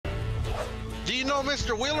Do you know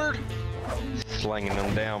Mr. Willard? Slinging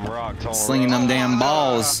them damn rocks on. Slinging them damn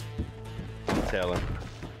balls. I'm telling.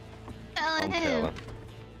 Telling I'm him.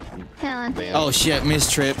 telling. Telling. Oh shit,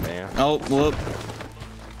 mistrip. Oh, whoop.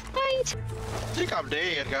 Right. I think I'm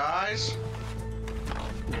dead, guys.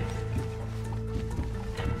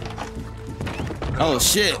 Oh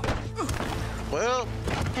shit. Well,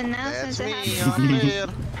 And now that's since I me. have I'm dead.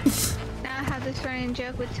 now I have this running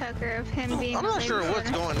joke with Tucker of him being. I'm not sure what's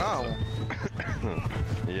going on.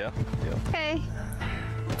 Yeah. Okay.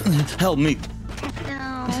 Help me.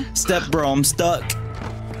 No. Step bro, I'm stuck.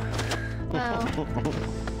 Well.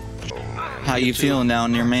 How you feeling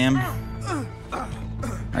down there, ma'am?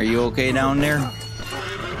 Are you okay down there?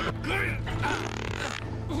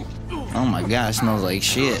 Oh my gosh, smells like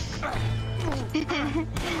shit.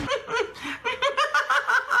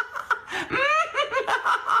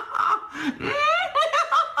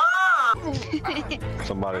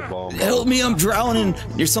 Somebody's blowing. Help me, I'm drowning.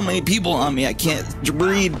 There's so many people on me, I can't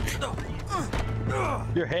breathe.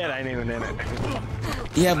 Your head ain't even in it.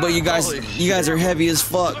 Yeah, but you guys are heavy as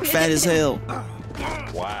fuck, fat as hell.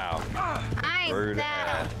 Wow. I ain't Rude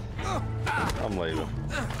that. ass. I'm leaving.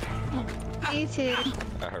 Me too.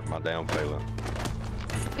 I hurt my damn feeling.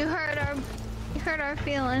 You hurt our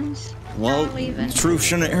feelings. Well, Not leaving. truth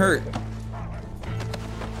shouldn't hurt.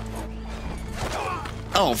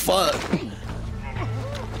 Oh fuck.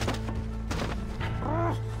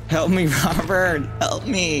 Help me, Robert. Help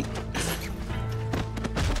me.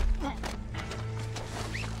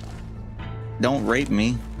 Don't rape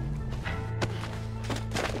me.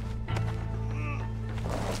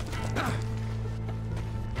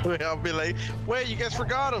 I'll be like, wait, you guys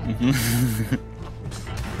forgot him.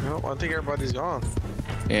 No, I think everybody's gone.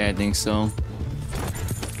 Yeah, I think so.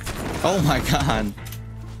 Oh my god.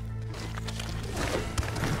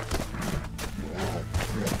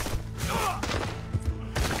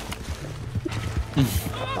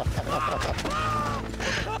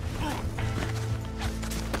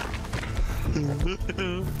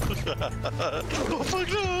 Oh fuck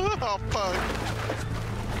no! Oh fuck!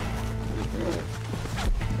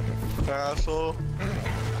 Asshole.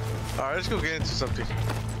 Alright, let's go get into something.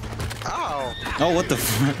 Ow! Oh, what the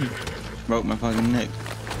fuck? Broke my fucking neck.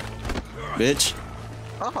 Bitch.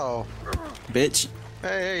 Oh. Bitch.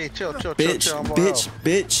 Hey, chill. Bitch. Chill. Bitch.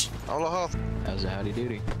 Bitch. I'm low health. How's it? Howdy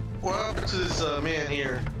doody. Well, this is man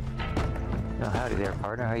here. Oh, howdy there,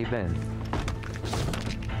 partner. How you been?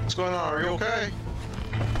 What's going on? Are you okay?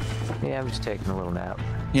 Yeah, I'm just taking a little nap.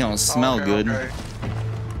 You don't smell Okay, good. okay.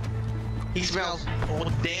 He smells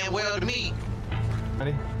damn well to me.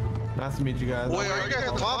 Ready? Nice to meet you guys. Wait, are you guys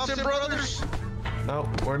the Thompson brothers? No,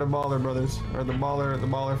 we're the Baller brothers. Or the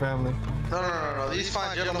Baller family. No. These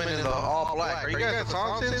fine gentlemen in the all black. Are you guys the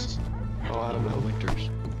Thompsons? Oh, I don't know. Winters.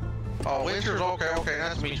 Oh, Winters. Okay.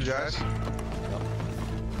 Nice to meet you guys.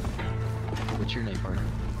 What's your name, partner?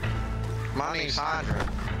 My name's Sandra.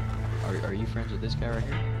 Are you friends with this guy right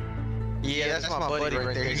here? Yeah, that's my buddy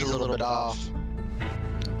right there. He's a little bit off.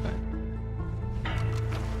 Okay.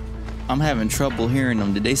 I'm having trouble hearing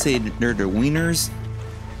them. Did they say they're the wieners?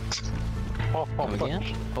 Come again?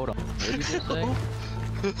 Hold on. What did you just say?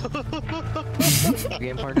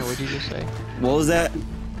 Again, partner, what did you just say? What was that?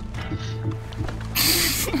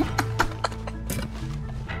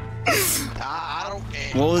 I don't.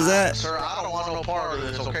 What was that? Sir, I don't want no part of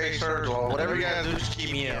this, okay, sir? Well, whatever you guys do, just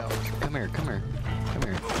keep me out. Come here.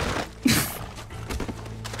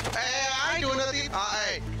 Hey, I ain't doing nothing.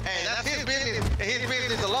 Hey, that's his business and his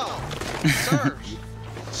business alone.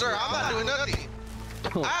 Sir, I'm not doing nothing.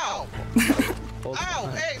 Ow! Hold Ow!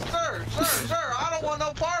 on. Hey, sir, I don't want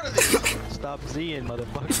no part of this. Stop Zing,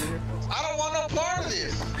 motherfucker. I don't want no part of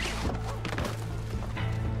this.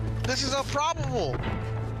 This is improbable.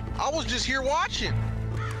 I was just here watching.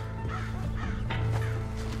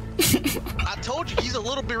 I told you, he's a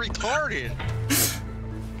little bit retarded.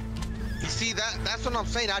 You see, that's what I'm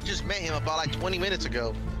saying. I just met him about like 20 minutes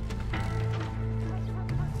ago.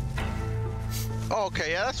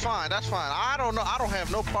 Okay, yeah, that's fine. I don't know. I don't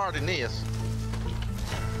have no part in this.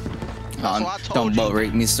 That's what I told Don't you. butt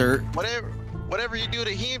rape me, sir. Whatever you do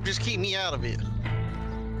to him, just keep me out of it.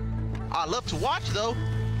 I love to watch though.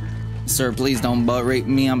 Sir, please don't butt rape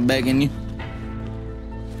me. I'm begging you.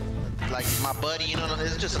 Like my buddy, you know,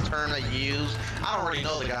 it's just a term that you use. I don't really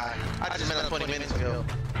know the guy. I just met him 20 minutes ago.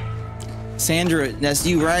 Sandra, that's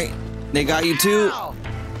you, right? They got you too? Ow!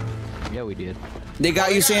 Yeah, we did. They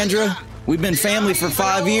got you, Sandra? We've been family for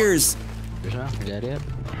 5 years. Is that it,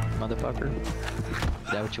 motherfucker? Is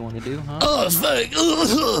that what you want to do, huh? Oh, fuck.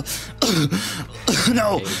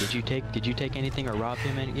 No. Hey, did you take anything or rob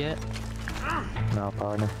him yet? No,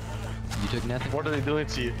 partner. You took nothing? What are they doing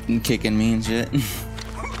to you? And kicking me and shit.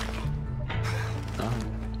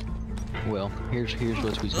 Well, here's what we're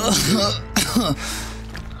gonna do.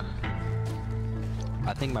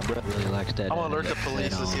 I think my brother really likes that. I wanna alert the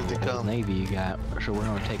police to see if they come. Navy you got, so we're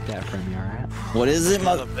gonna take that from you, all right? What is it?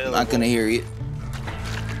 Not gonna hear you.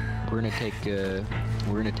 We're gonna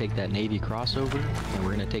take that Navy crossover, and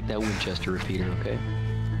we're gonna take that Winchester repeater, okay?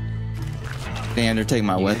 They undertake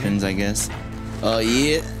my weapons, I guess.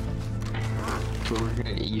 Yeah. So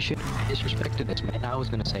you shouldn't disrespect us, man. I was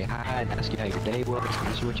gonna say hi and ask you how your day was.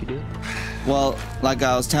 This is what you do. Well, like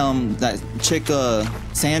I was telling that chick,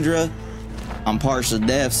 Sandra, I'm partial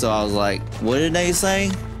deaf, so I was like, what did they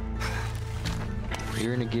say?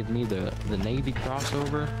 You're gonna give me the Navy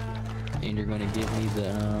crossover, and you're gonna give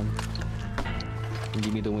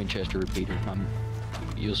me the Winchester repeater.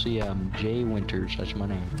 You'll see, Jay Winters. That's my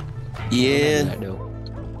name. Yeah.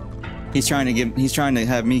 He's trying to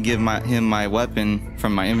have me give him my weapon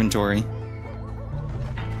from my inventory.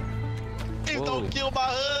 Please don't kill my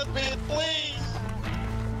husband, please.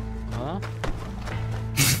 Huh?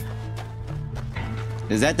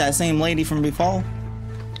 Is that same lady from before?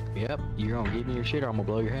 Yep. You're gonna give me your shit, or I'm gonna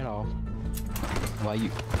blow your head off. Why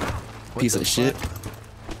you? Piece of shit.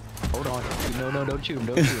 Hold on. No, don't shoot him.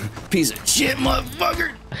 Don't shoot him. Piece of shit,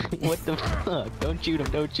 motherfucker. What the fuck? Don't shoot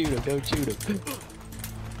him. Don't shoot him. Don't shoot him.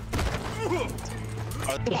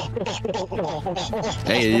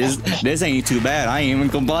 Hey, this ain't too bad. I ain't even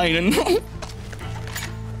complaining.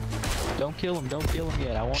 Don't kill him. Don't kill him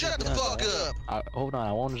yet. I want Shut his the guns. fuck up. Hold on.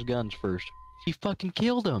 I want his guns first. He fucking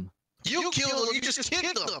killed him. You killed him. You just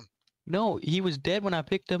kicked him. No, he was dead when I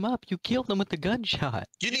picked him up. You killed him with the gunshot.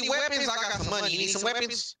 You need weapons? I got some money. You need some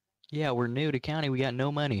weapons? Yeah, we're new to county. We got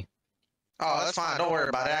no money. Oh, that's fine. Don't worry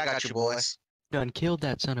about it. I got you, boys. Done killed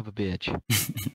that son of a bitch.